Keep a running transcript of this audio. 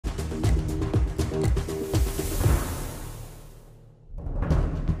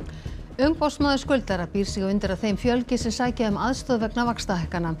Umboðsmaður skuldara býr sig undir að þeim fjölgi sem sækja aðstoð vegna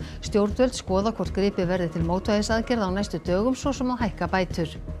vaxtahækkana. Stjórnvöld skoða hvort gripið verði til mótvægisaðgerða á næstu dögum, svo sem að hækka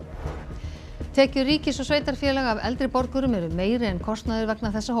bætur. Tekjur ríkis og sveitarfélaga af eldri borgurum eru meiri en kostnaður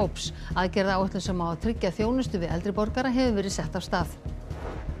vegna þessa hóps. Aðgerðaáætlun sem á að tryggja þjónustu við eldri borgara hefur verið sett af stað.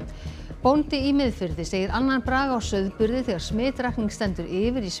 Bóndi í Miðfirði segir annan brag á sauðburði þegar smitrakning stendur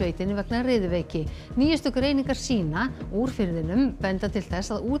yfir í sveitinni vegna riðuveiki. Nýjustu greiningar sýna úr firðinum benda til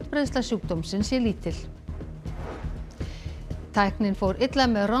þess að útbreiðsla sjúkdómsins sé lítil. Tæknin fór illa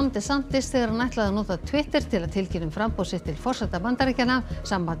með Ron DeSantis þegar hann ætlaði að nota Twitter til að tilkynna framboð sitt til forseta Bandaríkjanna.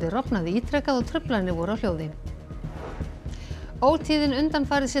 Sambandið rofnaði ítrekað og truflanir voru á hljóði. Ótíðin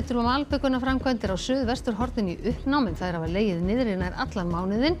undanfarið setur malbikuna framkvæmdir á suðvesturhorninu í uppnám en þær hafa legið niðri nær allan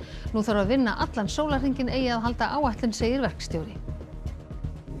mánuðinn. Nú þarf að vinna allan sólarhringinn eigi að halda áætlun, segir verkstjóri.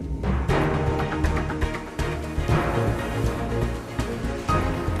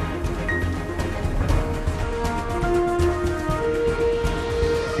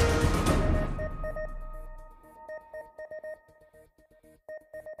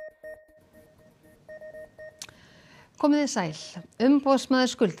 Komið þið sæl. Umboðsmaður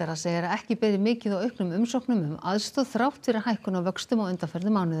skuldara segir að ekki beri mikið á auknum umsóknum aðstoð þrátt fyrir hækkun á vöxtum á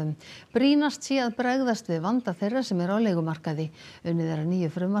undanförnum mánuðum. Brýnast sé að bregðast við vanda þeirra sem eru á leigumarkaði. Unnið er að nýju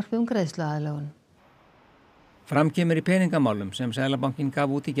frumvarpi greiðsluaðlögun. Fram kemur í peningamálum sem Seðlabankinn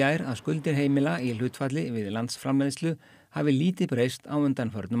gaf út í gær að skuldir heimila í hlutfalli við landsframleiðslu hafi lítið breyst á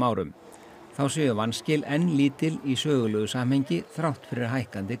undanförnum árum. Þá séu vanskil enn lítil í sögulegu samhengi þrátt fyrir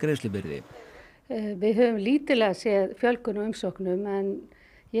hækkandi greiðslubyrði. Við höfum lítilega séð fjölgun og umsóknum en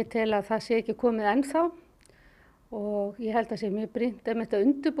ég tel að það sé ekki komið ennþá og ég held að sé mjög brýnt að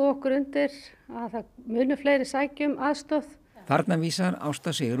undirbúa okkur undir að það muni fleiri sækjum aðstoð. Þarna vísar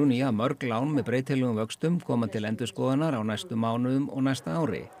Ásta Sigrún í að mörg lán með breytilegum vöxtum koma til endurskoðunar á næstu mánuðum og næsta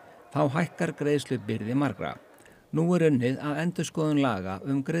ári. Þá hækkar greiðslubyrði margra. Nú er unnið að endurskoðun laga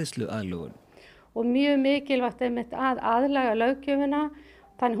greiðsluaðlögun. Og mjög mikilvægt að aðlaga löggjöfina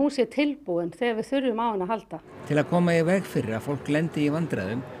þannig hún sé tilbúin þegar við þurfum á hana að halda. Til að koma í veg fyrir að fólk lendi í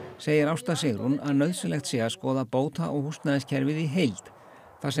vandræðum segir Ásta Sigrún að nauðsynlegt sé að skoða bóta- og húsnæðiskerfið í heild.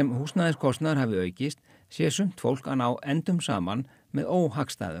 Þar sem húsnæðiskostnaður hafi aukist sé sumt fólk að ná endum saman með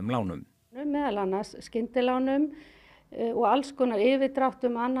óhagstæðum lánum. Meðal annars skyndilánum og alls konar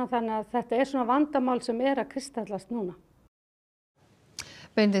yfirdráttum annað, þannig að þetta er svona vandamál sem er að kristallast núna.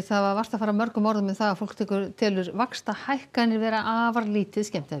 Beinir, það var vart að fara mörgum orðum með það að fólk telur vaxtahækkanir vera afar lítið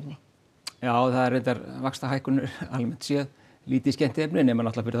skemmtiefni. Já, það er reyndar vaxtahækkanir almennt séð lítið skemmtiefni nema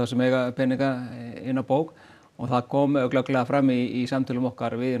náttúrulega fyrir það sem eiga peninga inn á bók og það kom glögglega fram í samtölum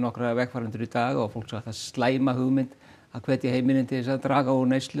okkar við nokkra vegfarendur í dag og fólk sagði að það slæma hugmynd að hvetja heimilin til þess að draga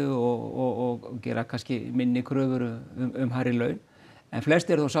úr neyslu og gera kannski minni kröfur hærri laun. En flest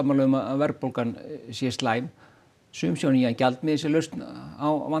eru þó sammála að verðbólgan sé slæm. Sum sjá nýjan gjaldmiðil sem lausn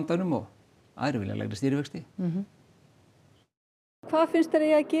á vandanum og aðrir vilja lægri stýrivexti. Hvað finnst þér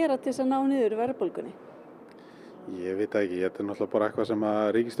að gera til þess að ná niður verðbólgunni? Ég veit ekki, þetta er náttúrulega bara eitthvað sem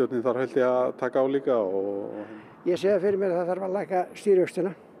að ríkisstjórnin þarf held ég að taka á líka. Ég sé fyrir mér að það þarf að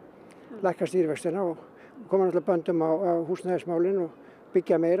lækka stýrivextina og koma náttúrulega böndum á húsnæðismálin og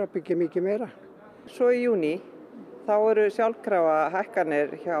byggja mikið meira. Svo í júní þá eru sjálfkrafa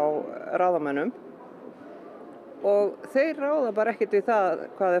hækkanir hjá ráðamönnum. Og þeir ráða bara ekkert við það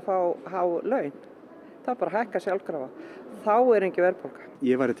hvað þeir fá há laun. Það bara hækka sjálfkrafa. Þá er engin verðbólga.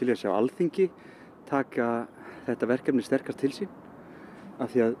 Ég væri til að sjá Alþingi taka þetta verkefni sterkast til sín af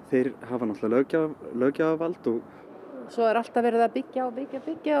því að þeir hafa náttúrulega löggjafavald og svo er alltaf verið að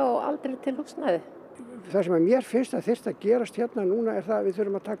byggja og aldrei til húsnæði. Það sem mér finnst að þyrfti að gerast hérna núna er það að við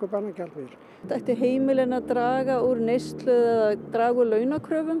þurfum að taka upp annan gjaldmiðil. Ætti heimilin að draga úr neyslu eða draga úr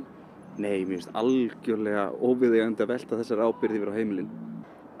launakröfum? Nei, mér finnst algjörlega óviðeigandi að velta þessar ábyrgð yfir á heimilin.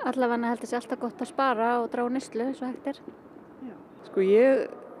 Allavega heldur sér alltaf gott að spara og draga neyslu eins og hægt er. Sko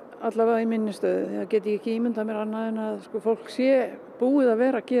ég allavega í minni stöðu, það get ég ekki ímyndað mér annað en að fólk sé búið að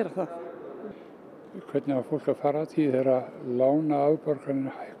vera að gera það. Hvernig á fólk að fara að því þegar lána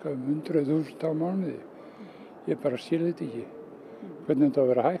afborganir hækka 100.000 á mánuði? Ég bara skil þetta ekki. Hvernig þetta á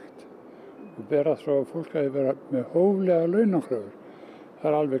að vera hægt og bera svo að fólk að vera með hóflega launakröfur. Það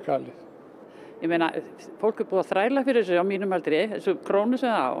er alveg galið. Ég meina, fólk er búið að þræla fyrir þessu á mínum aldri, þessu krónu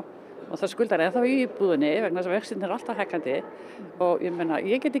sem það á og það skuldar ennþá í íbúðinni vegna þess að vextin er alltaf hækkandi og ég meina,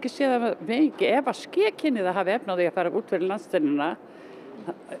 ég get ekki séð að mikið ef að skekinni það hafi efna á því að fara út fyrir landsteinina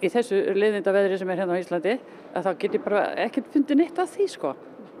í þessu leiðinda veðri sem er hérna á Íslandi að þá get ég bara ekkert fundið neitt af því sko.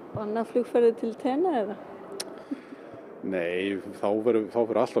 Annað flugferði til Tenna eða? Nei, þá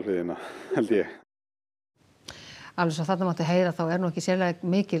fyrir alltaf hliðina, held ég. Alveg svo þarna mátti heyra þá nú ekki sérlega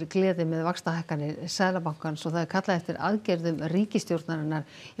mikil gleði með vaxtahækkanir Seðlabankans og það kallað eftir aðgerðum ríkisstjórnarinnar.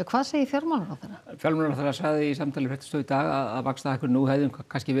 Já, hvað segir fjármálaráðherra? Fjármálaráðherra sagði í samtali Fréttastofu í dag að vaxtahækkun nú hefði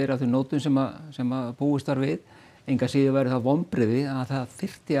kannski verið á þeim nótum sem að búist var við. Enga síður væri það vonbrigði að það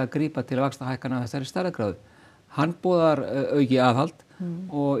þyrfti að grípa til vaxtahækkana af þessari stærðargráðu. Hann boðar auki aðhald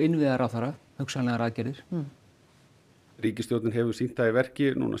og innviðaráðherra hugsanlegar aðgerðir. Ríkisstjórnin hefur sýnt það í verki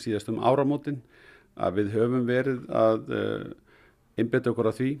núna síðast áramótin að við höfum verið að einbeita okkur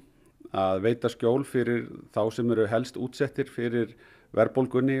á því að veita skjól fyrir þá sem eru helst útsettir fyrir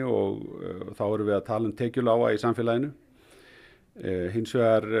verðbólgunni og þá erum við að tala tekjulága í samfélaginu. Hins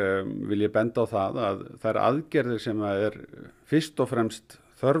vegar vil ég benda á það að þær aðgerðir sem fyrst og fremst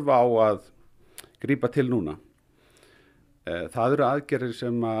þörf á að grípa til núna. Það eru aðgerðir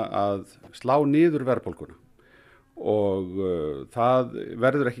sem að slá niður verðbólguna. Og það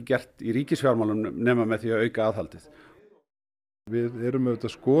verður ekki gert í ríkisfjármálum nema með því að auka aðhaldið. Við erum auðvitað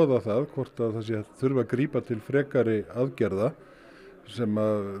að skoða það hvort að það sé að þurfa að grípa til frekari aðgerða sem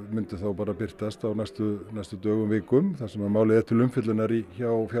að myndi þá bara birtast á næstu dögum vikum þar sem að málið til umfjöllunar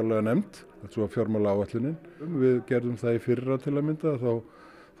hjá fjárlaganefnd, þetta svo fjármálaáætlunin. Við gerðum það í fyrra til að mynda,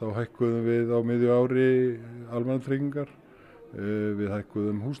 þá hækkuðum við á miðju ári almannatryggingar, við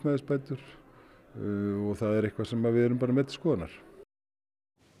hækkuðum húsnæðisbætur. Og það eitthvað sem við erum bara með til skoðunar.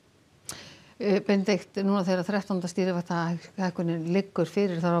 Benedikt, núna þegar 13. stýrivaxtahækkunin liggur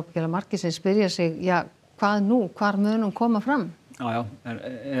fyrir þá ábyggilega margir sem spyrja sig, já, hvað nú, hvar mun hún koma fram? Já,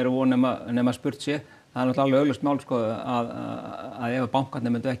 von nema spurt sé. Það náttúrulega alveg augljóst mál sko að ef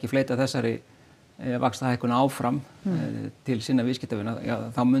bankarnir myndu ekki fleyta þessari vaxtahækkun áfram til sinna viðskiptavina,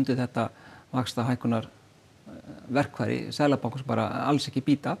 þá myndi þetta vaxtahækkunar verkfæri Seðlabankans bara alls ekki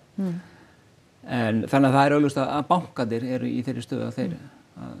bíta. En þannig að það augljóst að bankarnir eru í þeirri stöðu að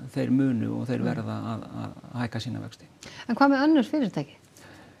þeir munu og þeir verða að hækka sína vexti. En hvað með önnur fyrirtæki?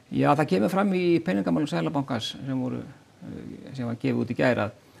 Já, það kemur fram í peningamálum Seðlabankans sem var gefið út í gær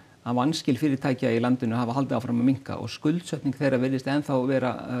að vanskil fyrirtækja í landinu hafa haldið áfram að minnka og skuldsetning þeirra virðist ennþá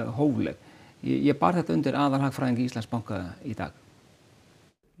vera hófleg. Ég bar þetta undir aðalhagfræðingi Íslandsbanka í dag.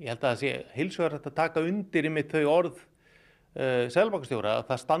 Ég held að það sé heils vegar hægt að taka undir einmitt þau orð Seðlabankastjóra að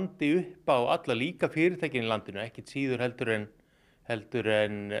það standi upp á alla líka fyrirtækin í landinu, ekkert síður heldur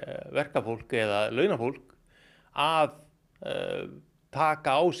en verkafólk eða launafólk að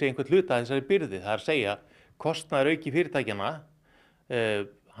taka á sig einhvern hluta þessari byrði. Það að segja, kostnaðarauki fyrirtækjanna,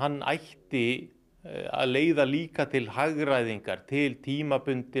 hann ætti að leiða líka til hagræðingar, til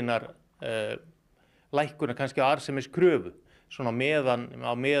tímabundinnar lækkunar kannski á arðsemiskröfu. Svona á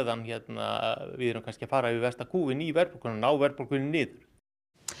meðan við erum kannski að fara yfir versta kúfinn í verðbólgunni, ná verðbólgunni niður.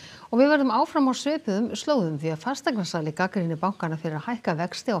 Og við verðum áfram á svipuðum slóðum því að fasteignasali gagnrýnir bankana fyrir að hækka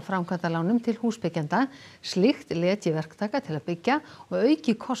vexti á framkvæmdalánum til húsbyggjenda. Slíkt letji verktaka til að byggja og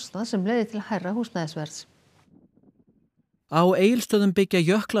auki kostnað sem leiðir til hærra húsnæðisverðs. Á Egilsstöðum byggja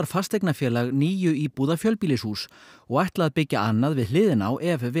Jöklar fasteignafélag 9 íbúða fjölbýlishús og ætla að byggja annað við hliðina á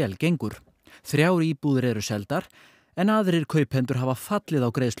ef vel gengur. 3 íbúðir eru seldar en aðrir kaupendur hafa fallið á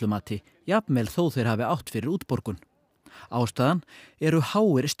greiðslumati, jafnvel þó þeir hafi átt fyrir útborgun. Ástæðan eru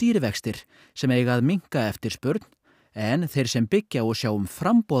háir stýrivextir sem eiga að minnka eftirspurn, en þeir sem byggja og sjá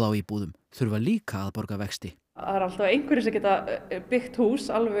framboð á íbúðum þurfa líka að borga vexti. Það er alltaf einhverjir sem geta byggt hús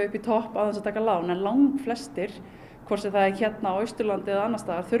alveg upp í topp á þess að taka lán, en langflestir, hvort sem það er hérna á Austurlandi eða annars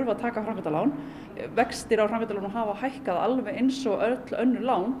staðar, þurfa að taka framkvæmdalán. Vextir á framkvæmdalánum hafa hækkað alveg eins og öll önnur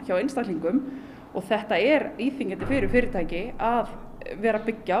lán hjá einstaklingum. Og þetta er íþyngjandi fyrir fyrirtæki að vera að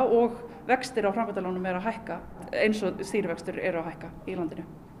byggja og vextir á framkvæmdalánum að hækka eins og stýrivextir eru að hækka í landinu.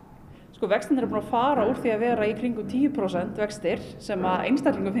 Sko vextirnir eru búin að fara úr því að vera í kringum 10% vextir sem að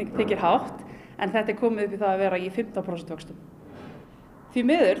einstaklingum þykir hátt en þetta er komið upp í það að vera í 15% vöxtum. Því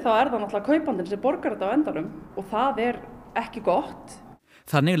miður þá er það náttúrulega kaupandinn sem borgar þetta á endanum og það er ekki gott.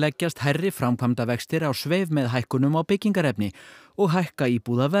 Þannig leggjast hærri framkvæmdavextir á sveif með hækkunum á byggingarefni og hækka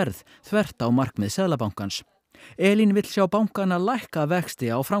íbúðaverð þvert á markmið Seðlabankans. Elín vill sjá bankana lækka vexti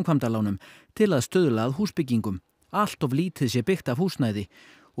á framkvæmdalánum til að stuðla að húsbyggingum. Allt of lítið sé byggt af húsnæði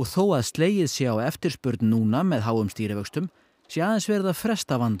og þó að slegið sé á eftirspurn núna með háum stýrivöxtum sé aðeins verið að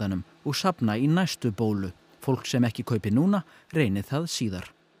fresta vandanum og safna í næstu bólu. Fólk sem ekki kaupi núna reynir það síðar.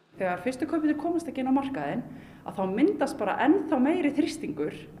 Þegar fyrstu kaupendur komast ekki inn á markaðinn að þá myndast bara ennþá meiri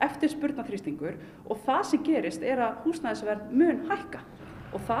þrýstingur, eftirspurnaþrýstingur og það sem gerist er að húsnæðisverð mun hækka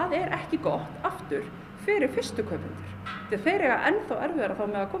og það er ekki gott aftur fyrir fyrstu kaupendur. Þegar þeir eiga ennþá erfiðara þá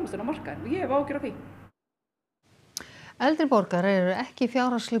með að komast inn á markaðinn og ég hef áhyggjur af því. Eldri borgarar eru ekki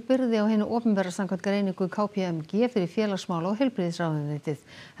fjárhagsleg byrði á hinu opinbera samkvæmt greiningu KPMG fyrir félagsmála og heilbrigðisráðuneytið,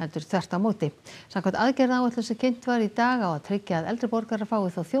 heldur þvert á móti. Samkvæmt aðgerðaáætlun sem kynnt var í dag á að tryggja að eldri borgarar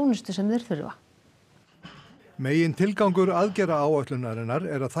fái þá þjónustu sem þeir þurfa. Megin tilgangur aðgerðaáætlunarinnar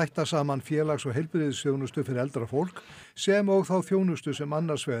er að þætta saman félags- og heilbrigðisþjónustu fyrir eldra fólk sem og þá þjónustu sem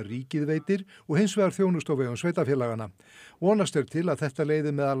annars vegar ríkið veitir og hins vegar þjónustu á vegum sveitarfélagana. Vonast er til að þetta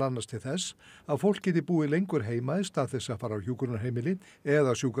leiði meðal annars til þess að fólk geti búið lengur heima í stað þess að fara á hjúkrunarheimili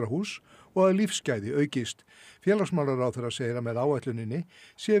eða sjúkrahús og að lífsgæði aukist. Félagsmálaráðherra segir að með áætluninni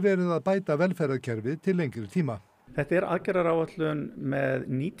sé verið að bæta velferðarkerfið til lengri tíma. Þetta er aðgerðaráætlun með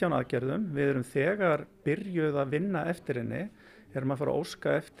 19 aðgerðum. Við erum þegar byrjuð að vinna eftir henni. Erum að fara að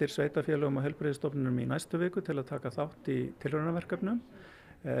óska eftir sveitarfélögum og heilbrigðisstofnunum í næstu viku til að taka þátt í tilraunaverkefnum.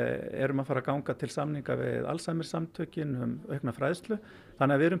 Erum að fara að ganga til samninga við Alzheimer's samtökin aukna fræðslu.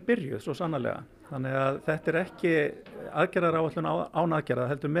 Þannig að við erum byrjuð svo sannarlega. Þannig að þetta er ekki aðgerðaráætlun án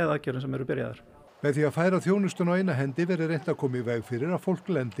aðgerða, heldur með aðgerðum sem eru byrjaðar. Með því að færa þjónustun á eina hendi verður reynt að koma í veg fyrir að fólk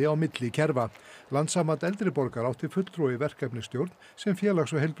lendi á milli kerfa. Landssamband eldri borgara átti fulltrúi verkefnisstjórn sem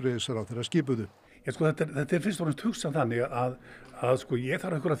félags- og heilbrigðisráðherra skipuðu. Þetta er fyrst og fremst hugsað þannig að ég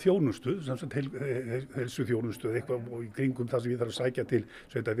þarf einhverja þjónustu, heilsu þjónustu eða eitthvað í kringum það sem ég þarf að sækja til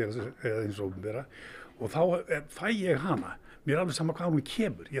sveitarfélags eða hins opinbera og þá fæ ég hana. Mér er alveg sama hvað hún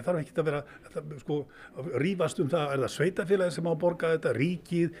kemur. Ég þarf ekki að vera að rífast það, er það sveitarfélagið sem á að borga þetta,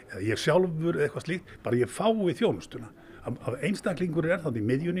 ríkið, eða ég sjálfur eða eitthvað slíkt, bara ég fái þjónustuna. Einstaklingur er þannig í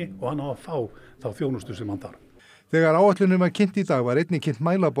miðjunni og hann á að fá þá þjónustu sem hann þarf. Þegar áætlunum var kynnt í dag var einnig kynnt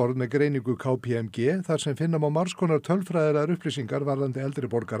mælaborð með greiningu KPMG þar sem finna má margs konar tölfræðilegar upplýsingar varðandi eldri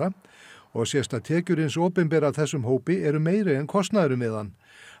borgara og sést að tekjur hins opinbera af þessum hópi eru meiri en kostnaðurum við hann.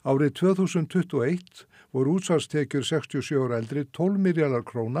 Árið 2021 voru útsvarstekjur 67 ára eldri 12 milljarðar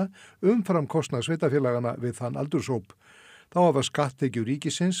króna umfram kostnað sveitarfélagana við þann aldurshóp. Þá hafa skatttekjur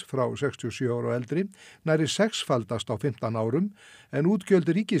ríkisins frá 67 ára eldri nærri 6-faldast á 15 árum en útgjöld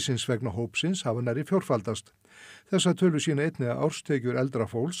ríkisins vegna hópsins hafa nærri 4-faldast. Þessa tölu sína einnig að árstekjur eldra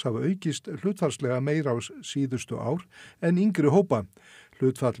fólks hafa aukist hlutfallslega meira á síðustu ár en yngri hópa.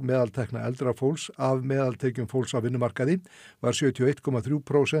 Hlutfall meðaltekna eldra fólks af meðaltekjum fólks á vinnumarkaði var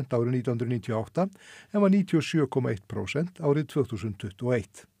 71,3% árið 1998 en var 97,1% árið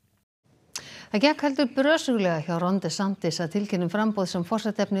 2021. Það gekk heldur brösuglega hjá Ron DeSantis að tilkynna framboð sem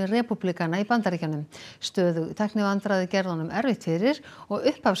forsetafni repúblikana í Bandaríkjunum. Stöðug tæknivandræði gerði honum erfitt fyrir og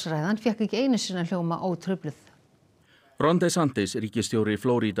upphafsræðan fékk ekki einu sinni að hljóma ótrufluð. Ron DeSantis, ríkisstjóri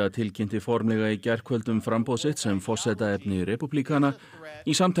Flórída, tilkynnti formlega í gærkvöld framboð sitt sem forsetaefni repúblikana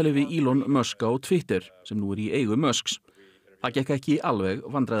í samtali við Elon Musk á Twitter, sem nú í eigu Musks. Það gekk ekki alveg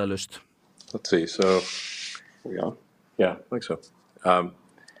vandræðalaust. Let's see, so here we go. Yeah, I think so.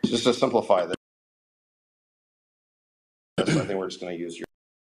 Just to simplify this, I think we're just going to use your...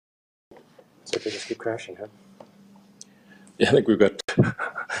 So they just keep crashing, huh? Yeah, I think we've got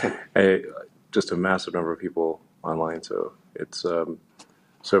just a massive number of people online, so it's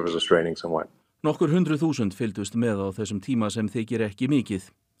servers are straining somewhat. Nokkur 100.000 fylgdust með á þessum tíma sem þykir ekki mikið.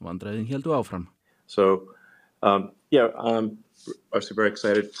 Vandræðin héldu áfram. So, yeah, I'm obviously very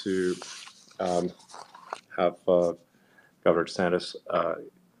excited to have Governor DeSantis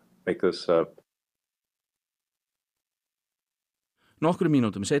make this. Nokkrum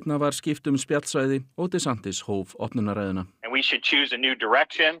mínútum seinna var skipt spjallsvæði og DeSantis hóf opnunarræðuna. And we should choose a new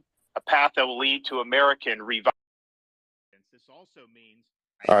direction, a path that will lead to American revival. This also means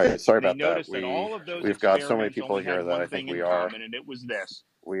all right, sorry about that. We've got so many people here that I think we are kind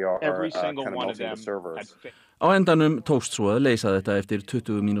of melting the servers. Á endanum tókst svo að leysa þetta eftir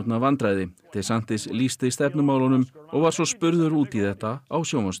 20 mínútna vandræði. DeSantis lýsti stefnumálunum og var svo spurður út í þetta á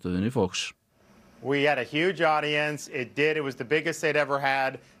sjónvarpsstöðinni Fox. We had a huge audience. It was the biggest they'd ever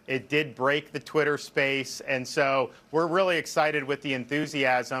had. It did break the Twitter space, and so we're really excited with the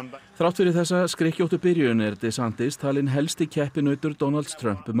enthusiasm. Þrátt fyrir þessa skrykkjóttu byrjun DeSantis talinn helsti keppinautur Donald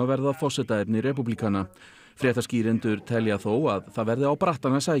Trump að verða forsetaefni repúblikana. Fréttaskýrendur telja þó að það verði á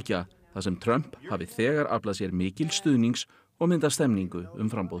brattan að sækja, þar sem Trump hafi þegar aflað sér mikil stuðnings og mynda stemningu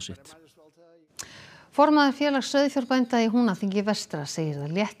framboð sitt. Formaður félags sauðfjárbænda í Húnaþingi vestra segir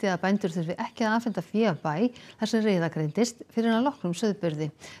það léttið að bændur þurfi ekki að afhenda fé af bæ þar sem riða greindist fyrir að loknum sauðburði.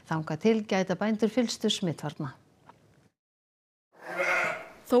 Þangað til gæta bændur fyllstu smitvarna.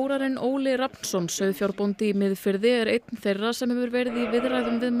 Þórarinn Óli Rafnsson, sauðfjárbóndi í Miðfirði, er einn þeirra sem hefur verið í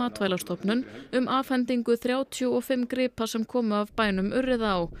viðræðum við Matvælastofnun afhendingu 35 gripa sem komu af bænum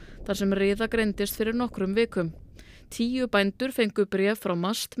Urriða á, þar sem riða greindist fyrir nokkrum vikum. 10 bændur fengu bréf frá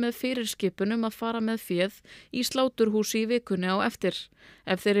MAST með fyrirskipunum að fara með féð í sláturhúsi í vikunni á eftir.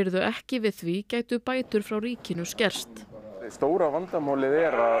 Ef þeir yrðu ekki við því gætu bætur frá ríkinu skerst. Stóra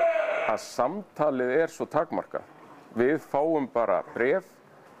vandamálið að samtalið svo takmarkað. Við fáum bara bréf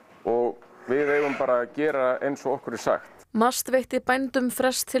og við eigum bara að gera eins og okkur sagt. MAST veitti bændum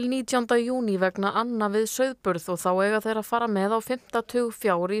frest til 19. júní vegna anna við sauðburð og þá eiga þeir að fara með á 5. tug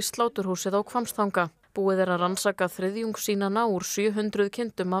fjár í sláturhúsið á Hvammstanga. Búið að rannsaka þriðjung sýnana úr 700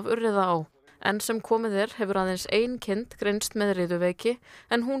 kindum af Urriðaá. En sem komið hefur aðeins ein kind greinst með riðuveiki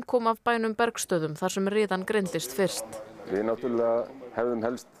en hún kom af bænum Bergstöðum þar sem riðan greindist fyrst. Við náttúrulega hefðum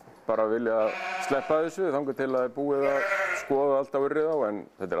helst bara vilja sleppa þessu þangað til að búið að skoða allt á Urriðaá en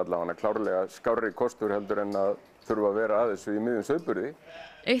þetta allavega klárlega skárri kostur heldur en að þurfa að vera að þessu í miðjum sauðburði.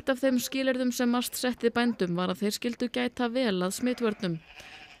 Eitt af þeim skilyrðum sem MAST setti bændum var að þeir skyldu gæta vel að smitvörnum.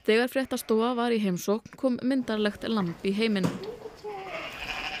 Þegar Fréttastofa var í heimsókn kom myndarlegt lamb í heiminn.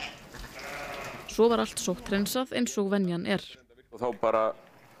 Svo var allt sótthreinsað eins og venjan Og þá bara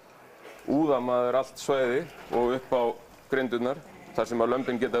úða maður allt svæði og upp á grindurnar þar sem að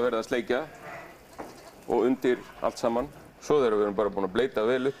lömbin geta verið að sleikja og undir allt saman. Svo þegar við erum bara búin að bleita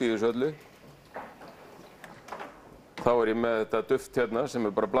vel upp í þessu öllu. Þá ég með þetta duft hérna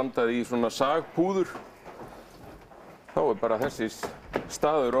sem bara blandað í svona sagpúður. Þá bara þessi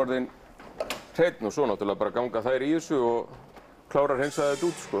staður orðinn hreinn og svo náttúrulega bara ganga þær í þessu og klára að hreinsa þetta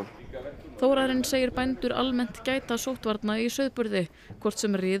út sko. Þórarinn segir bændur almennt gæta sóttvarna í sauðburði, hvort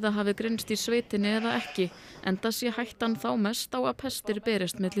sem riða hafi greinst í sveitinni eða ekki, enda sé hættan þá mest á að pestir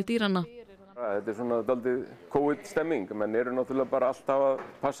berist milli dýranna. Þetta svona dálítið COVID-stemming, menn eru náttúrulega bara alltaf að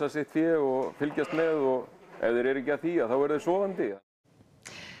passa sitt fé og fylgjast með og ef þeir eru ekki að því þá eru þeir sofandi.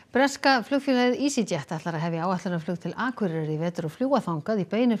 Breska flugfélagið EasyJet ætlar að hefja áætlunarflug til Akureyrar í vetur og fljúga þangað í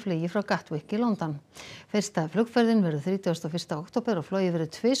beinu flugi frá Gatwick í London. Fyrsta flugferðin verður 31. október og flogið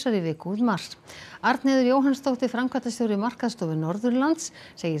verður 2 í viku út mars. Arnheiður Jóhannsdóttir, framkvæmdastjóri Markaðsstofu Norðurlands,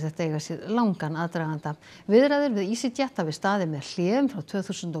 segir þetta eiga sér langan aðdraganda. Viðræður við EasyJet hafi staðið með hléum frá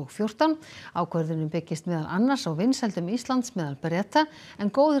 2014. Ákvörðunin byggist meðal annars á vinsældum Íslands meðal Breta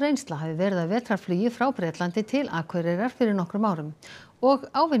en góð reynsla hafi verið að vetrarflugi frá Bretlandi til Akureyrar fyrir nokkrum árum. Og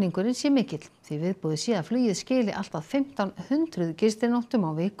ávinningurinn sé mikill því viðbúið sé að flugið skili allt að 1500 gistinóttum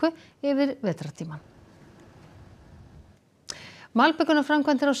á viku yfir vetrartímann.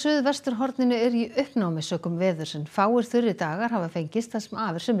 Malbikunarframkvæmdir á suðvesturhorninu í uppnámi sökum veðurs en fáir þurri dagar hafa fengist það sem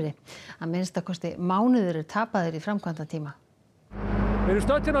af sumri. Að minnstakosti mánuður tapaðir í framkvæmdatíma. Við erum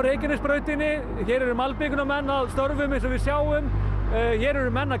stödd á Reykjanesbrautinni, hér eru malbikunarmenn að störfum eins og við sjáum. Hér eru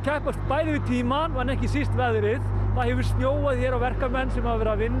menn að keppast bæði við tímann en ekki síst veðrið. Það hefur snjóað hér á verkamenn sem hafa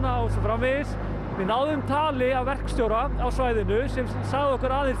verið að vinna og svo framvegis. Við náðum tali af verkstjóra á svæðinu sem sagði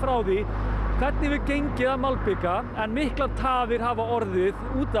okkur aðeins frá því hvernig við gengið að malbika en miklar tafir hafa orðið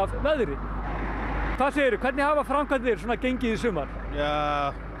út af veðri. Hvað segirðu, hvernig hafa framkvæmdir svona gengið í sumar?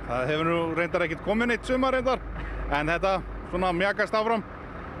 Já, það hefur nú reyndar ekkert komið neitt sumar reyndar en þetta svona mjakast áfram.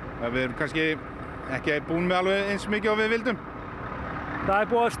 Við erum kannski ekki búin með alveg eins mikið og við vildum. Það er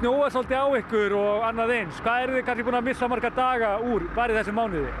búið að snjóa svolítið á ykkur og annað eins. Hvað eru þið kannski búin að missa marga daga úr bara í þessum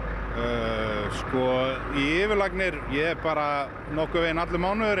mánuði? Sko, í yfirlagnir, ég er bara nokkuð veginn allur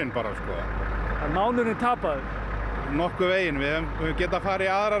mánuðurinn bara, sko. En mánuðurinn tapaður? Nokkuð veginn. Við hefum getað að fara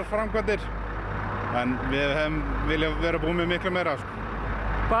í aðrar framkvæmdir, en við hefum viljað vera búin með miklu meira, sko.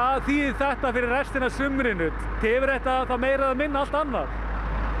 Hvað þýðir þetta fyrir restina af sumrinu? Tefur þetta það meira að minna allt annað?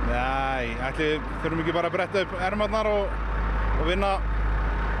 Nei, ætli þurfum ekki bara að bretta upp ermarnar og vinna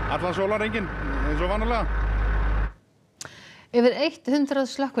allan sólarhringinn eins og vanalega. Yfir 100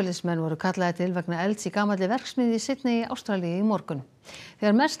 slökkviliðsmenn voru kallaðir til vegna elds í gamalli verksmiðju í Sydney í Ástralíu í morgun.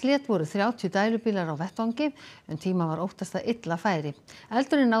 Þegar mest lét voru 30 dælubílar á vettvangi tíma var óttast að illa færi.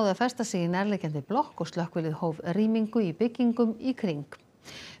 Eldurinn náði að festa sig í nærliggjandi blokk og slökkvilið hóf rýmingu í byggingum í kring.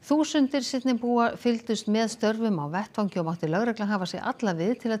 Þúsundir Sydneybúa fylgdust með störfum á vettvangi og mátti lögreglan hafa sig alla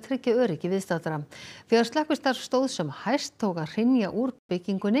við til að tryggja öryggi viðstaddra. Þegar slökkvistarf stóð sem hæst tók að hrynja úr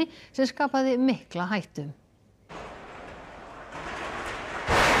byggingunni sem skapaði mikla hættu.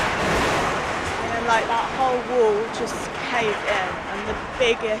 Like that whole wall just caved in and the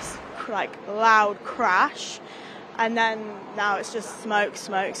biggest loud crash and then now it's just smoke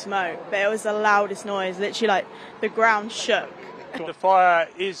but it was the loudest noise, literally like the ground shook. The fire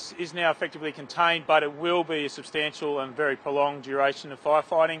is now effectively contained, but it will be a substantial and very prolonged duration of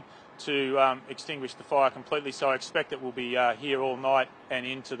firefighting to extinguish the fire completely, so I expect it will be here all night and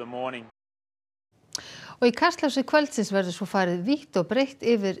into the morning. Og í kastljósi kvöldsins verður svo farið vítt og breitt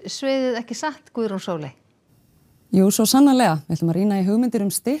yfir sviðið, ekki satt, Guðrún Sóley? Jú, svo sannarlega. Við ætlum að rýna í hugmyndir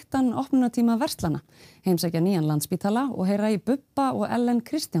styttan opnunartíma verslana, heimsækja nýjan Landspítala og heyra í Bubba og Ellen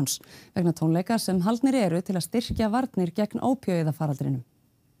Kristjáns vegna tónleika sem haldnir eru til að styrkja varnir gegn ópíóíðafaraldrinum.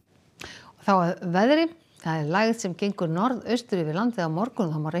 Þá að veðri. Það lægð sem gengur norðaustur yfir landið á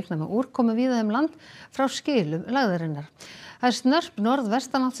morgun og það má reikna með úrkomu víða land frá skilum lægðarinnar. Það er snörp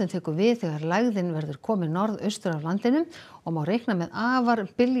norðvestanátt sem tekur við þegar lægðin verður komin norðaustur af landinu og má reikna með afar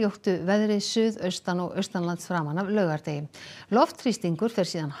byljóttu veðri suðaustan og austanlands framan af laugardegi. Loftþrýstingur fer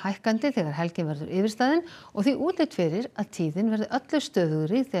síðan hækkandi þegar helgin verður yfirstaðin og því útlit fyrir að tíðin verður öllu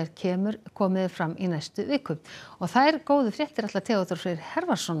stöðugri þegar komið fram í næstu viku. Og þær góðu fréttir ætla Theodór Freyr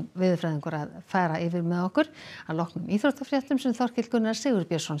Hervarsson veðurfræðingur að færa yfir með okkur að loknum íþróttafréttum sem Þorkell Gunnar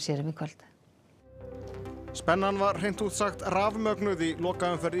Sigurbjörnsson sér í kvöld. Spennan var hreint út sagt rafmögnuð í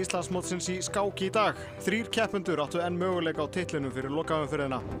lokaumferð Íslandsmótsins í skák í dag. 3 keppendur áttu enn möguleika á titlinum fyrir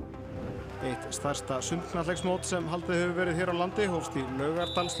lokaumferðina. Eitt stærsta sundknattleiksmót sem haldið hefur verið hér á landi hófst í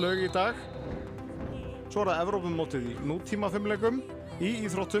Laugardalslaug í dag. Svo er það Evrópumótið í nútímafimleikum í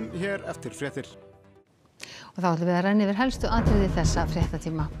íþróttum hér eftir fréttir. Og þá ætlum við að renna yfir helstu atriði þessa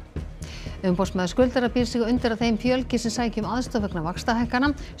fréttatíma. Umboðsmaður skuldara býr sig undir að þeim fjölgi sem sækja aðstoð vegna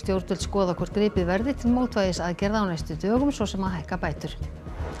vaxtahækkana. Stjórnvöld skoða hvort gripið verði til mótvægisaðgerða á næstu dögum svo sem að hækka bætur.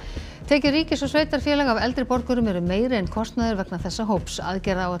 Tekjur ríkis og sveitarfélaga af eldri borgurum eru meiri en kostnaður vegna þessa hóps.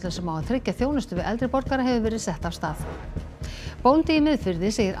 Aðgerðaáætlun sem á að tryggja þjónustu við eldri borgara hefur verið sett af stað. Bóndi í Miðfirði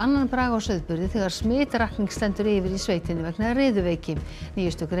segir annan brag á sauðburði þegar smitrakning stendur yfir í sveitinni vegna riðuveiki.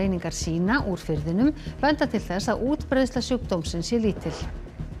 Nýjustu greiningar sýna úr firðinum benda til þess að útbreiðsla sjúkdómsins sé lítil.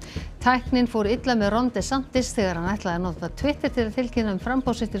 Tæknin fór illa með Ron DeSantis þegar hann ætlaði að nota Twitter til að tilkynna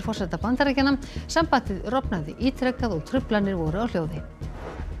framboð sitt til forseta Bandaríkjanna. Sambandið rofnaði ítrekkað og truflanir voru á hljóði.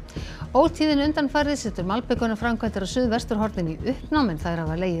 Ótíðin undanfarið setur malbikunarframkvæmdir á suðvesturhorninu í uppnám en þær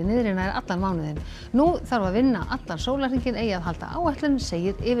hafa legið niðri nær allan mánuðinn. Nú þarf að vinna allan sólarhringinn eigi að halda áætlun,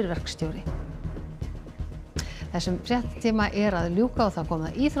 segir yfirverkstjóri. Þessum fréttatíma er að ljúka og það kom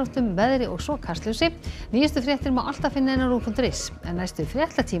að íþróttum, veðri og svo kastljósi. Nýjustu fréttir má alltaf finna inn á RÚV.is. En næstu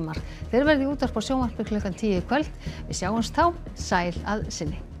fréttatímar þeir verði í útvarpi og sjónvarpi klukkan 10 í kvöld. Við sjáumst þá, sæl að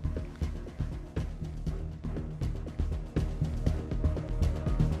sinni.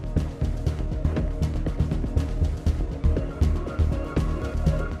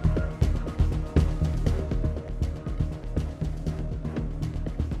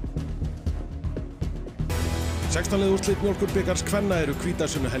 Sextánliða úrslit mjólkurbikars kvenna eru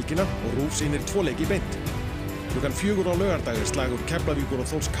hvítasunnuhelgina og RÚV sýnir 2 leiki beint. Klukkan 4 á laugardag er slagur Keflavíkur og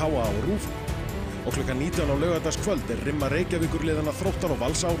Þórs KA á RÚV og klukkan 19 á laugardagskvöld er rimma Reykjavíkurliðanna Þróttar og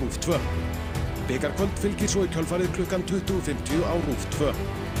Vals á RÚV 2. Bikarkvöld fylgir svo í kjölfarið klukkan 20:50 á RÚV 2.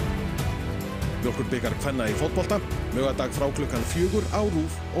 Mjólkurbikar kvenna í fótbolta, laugardag frá klukkan 4 á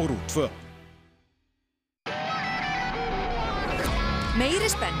RÚV og RÚV 2. Meiri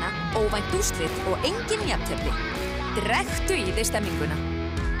spenna, óvænt úrslit og engin jafntefli. Drekktu í þig stemminguna.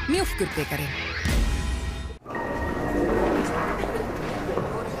 Mjólkurbikarinn.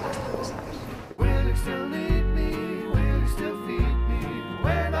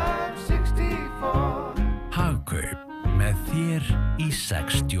 Hagkaup með þér í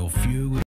 64